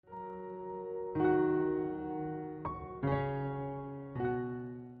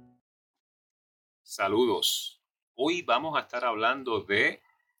Saludos. Hoy vamos a estar hablando de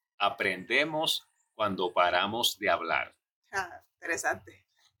Aprendemos cuando paramos de hablar. Interesante.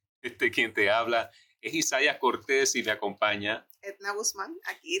 Quien te habla es Isaías Cortés y me acompaña Edna Guzmán,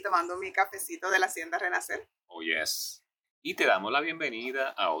 aquí tomando mi cafecito de la Hacienda Renacer. Oh, yes. Y te damos la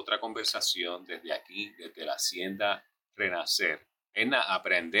bienvenida a otra conversación desde aquí, desde la Hacienda Renacer. Edna,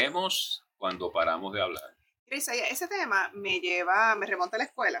 aprendemos cuando paramos de hablar. Mira, Isaías, ese tema me remonta a la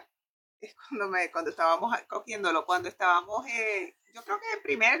escuela. Es cuando estábamos cogiéndolo, cuando estábamos, yo creo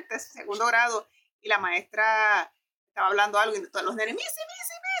que en segundo grado, y la maestra estaba hablando algo y todos los nenes, misi,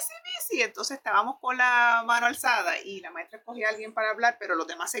 y entonces estábamos con la mano alzada y la maestra escogía a alguien para hablar, pero los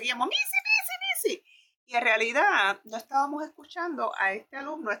demás seguíamos, misi. Y en realidad no estábamos escuchando a este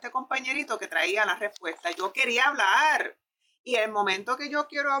alumno, a este compañerito que traía la respuesta. Yo quería hablar. Y el momento que yo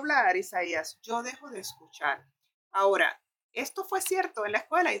quiero hablar, Isaías, yo dejo de escuchar. Ahora, esto fue cierto en la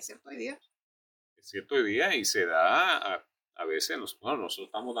escuela y es cierto hoy día. Es cierto hoy día y se da a veces, nosotros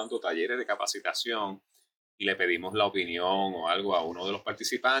estamos dando talleres de capacitación y le pedimos la opinión o algo a uno de los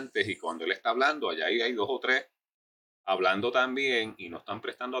participantes y cuando él está hablando, allá hay dos o tres hablando también y no están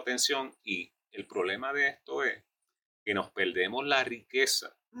prestando atención y el problema de esto es que nos perdemos la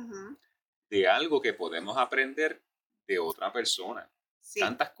riqueza de algo que podemos aprender de otra persona. Sí.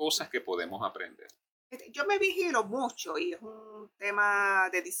 Tantas cosas que podemos aprender. Yo me vigilo mucho y es un tema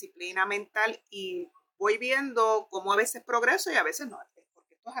de disciplina mental y voy viendo cómo a veces progreso y a veces no,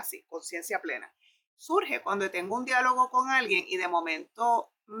 porque esto es así, conciencia plena. Surge cuando tengo un diálogo con alguien y de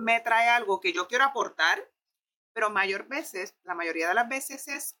momento me trae algo que yo quiero aportar, pero la mayoría de las veces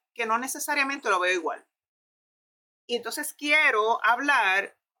es que no necesariamente lo veo igual. Y entonces quiero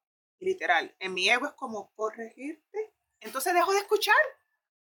hablar, literal, en mi ego es como corregirte, entonces dejo de escuchar.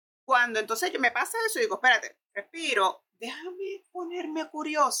 Cuando entonces me pasa eso, digo, espérate, respiro, déjame ponerme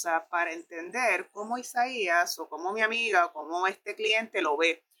curiosa para entender cómo Isaías o cómo mi amiga o cómo este cliente lo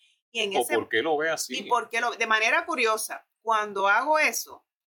ve. ¿Por qué lo ve así? Y por qué de manera curiosa, cuando hago eso,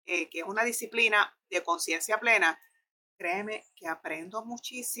 que es una disciplina de conciencia plena, créeme que aprendo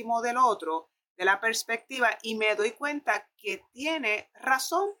muchísimo del otro, de la perspectiva y me doy cuenta que tiene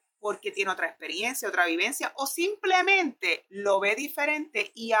razón porque tiene otra experiencia, otra vivencia o simplemente lo ve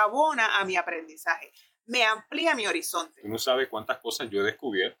diferente y abona a mi aprendizaje. Me amplía mi horizonte. Tú no sabes cuántas cosas yo he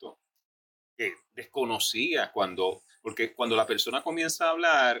descubierto que desconocía porque cuando la persona comienza a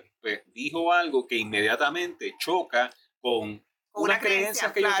hablar, pues dijo algo que inmediatamente choca con una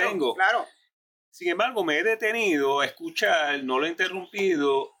creencia que yo tengo. Claro. Sin embargo, me he detenido a escuchar, no lo he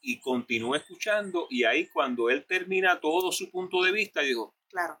interrumpido y continúo escuchando y ahí cuando él termina todo su punto de vista, digo,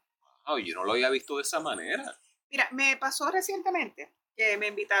 claro. Wow, yo no lo había visto de esa manera. Mira, me pasó recientemente que me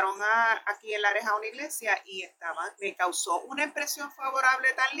invitaron aquí en Lares a una iglesia y me causó una impresión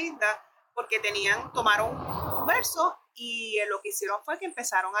favorable tan linda porque tomaron un verso y lo que hicieron fue que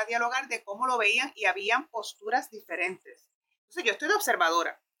empezaron a dialogar de cómo lo veían y habían posturas diferentes. Entonces yo estoy de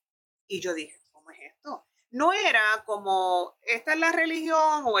observadora y yo dije, ¿cómo es esto? No era como, esta es la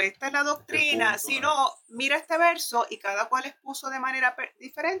religión o esta es la doctrina, sino mira este verso y cada cual expuso de manera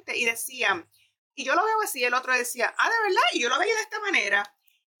diferente y decían, y yo lo veo así, el otro decía, de verdad, y yo lo veía de esta manera.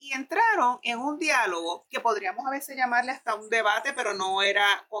 Y entraron en un diálogo que podríamos a veces llamarle hasta un debate, pero no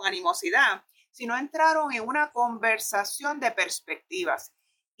era con animosidad, sino entraron en una conversación de perspectivas.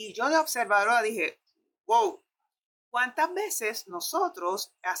 Y yo de observadora dije, wow, ¿cuántas veces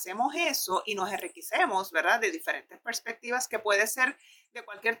nosotros hacemos eso y nos enriquecemos, ¿verdad? De diferentes perspectivas que puede ser de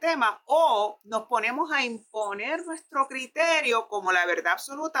cualquier tema o nos ponemos a imponer nuestro criterio como la verdad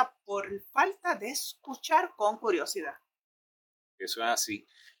absoluta por falta de escuchar con curiosidad? Eso es así.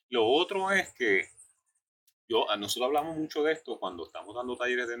 Lo otro es que nosotros hablamos mucho de esto cuando estamos dando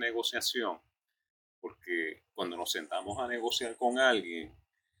talleres de negociación, porque cuando nos sentamos a negociar con alguien,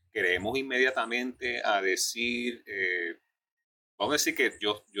 queremos inmediatamente a decir, vamos a decir que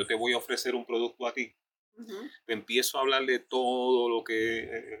yo te voy a ofrecer un producto a ti. Empiezo a hablar de todo lo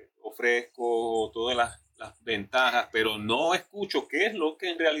que ofrezco, todas las ventajas, pero no escucho qué es lo que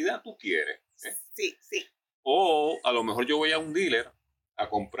en realidad tú quieres. Sí. O a lo mejor yo voy a un dealer a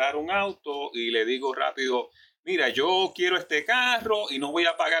comprar un auto y le digo rápido, mira, yo quiero este carro y no voy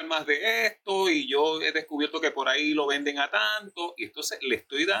a pagar más de esto y yo he descubierto que por ahí lo venden a tanto y entonces le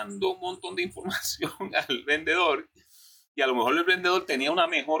estoy dando un montón de información al vendedor y a lo mejor el vendedor tenía una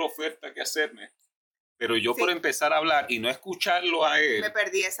mejor oferta que hacerme, pero yo por empezar a hablar y no escucharlo a él, me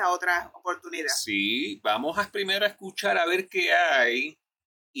perdí esa otra oportunidad. Sí, vamos primero a escuchar a ver qué hay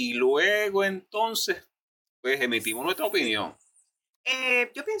y luego entonces pues emitimos nuestra opinión.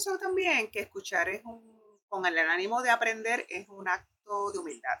 Yo pienso también que escuchar con el ánimo de aprender es un acto de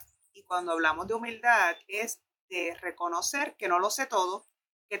humildad. Y cuando hablamos de humildad es de reconocer que no lo sé todo,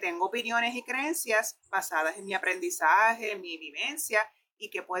 que tengo opiniones y creencias basadas en mi aprendizaje, en mi vivencia, y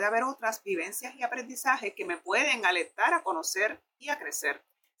que puede haber otras vivencias y aprendizajes que me pueden alentar a conocer y a crecer.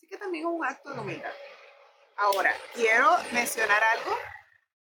 Así que también es un acto de humildad. Ahora, quiero mencionar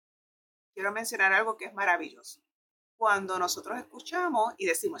algo que es maravilloso. Cuando nosotros escuchamos y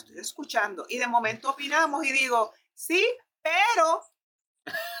decimos, estoy escuchando, y de momento opinamos y digo, sí, pero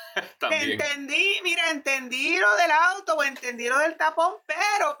entendí lo del auto o entendí lo del tapón,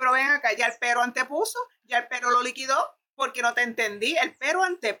 pero ven acá, ya el pero antepuso, ya el pero lo liquidó, porque no te entendí, el pero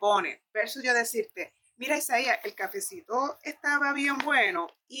antepone. Versus yo decirte, mira Isaías, el cafecito estaba bien bueno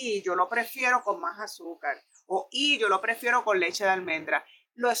y yo lo prefiero con más azúcar, y yo lo prefiero con leche de almendra.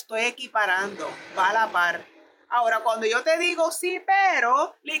 Lo estoy equiparando, va a la par. Ahora, cuando yo te digo sí,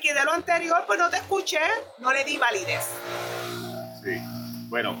 pero liquidé lo anterior, pues no te escuché, no le di validez. Sí.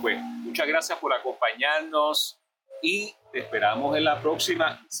 Bueno, pues muchas gracias por acompañarnos y te esperamos en la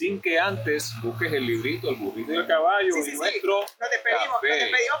próxima, sin que antes busques el librito, el burrito y el caballo y nuestro Nos despedimos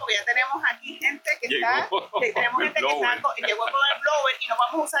porque ya tenemos aquí gente que llegó tenemos gente que llegó con el blower y no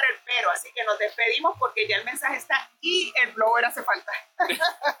vamos a usar el pero, así que nos despedimos porque ya el mensaje está y el blower hace falta.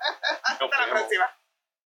 Hasta la próxima.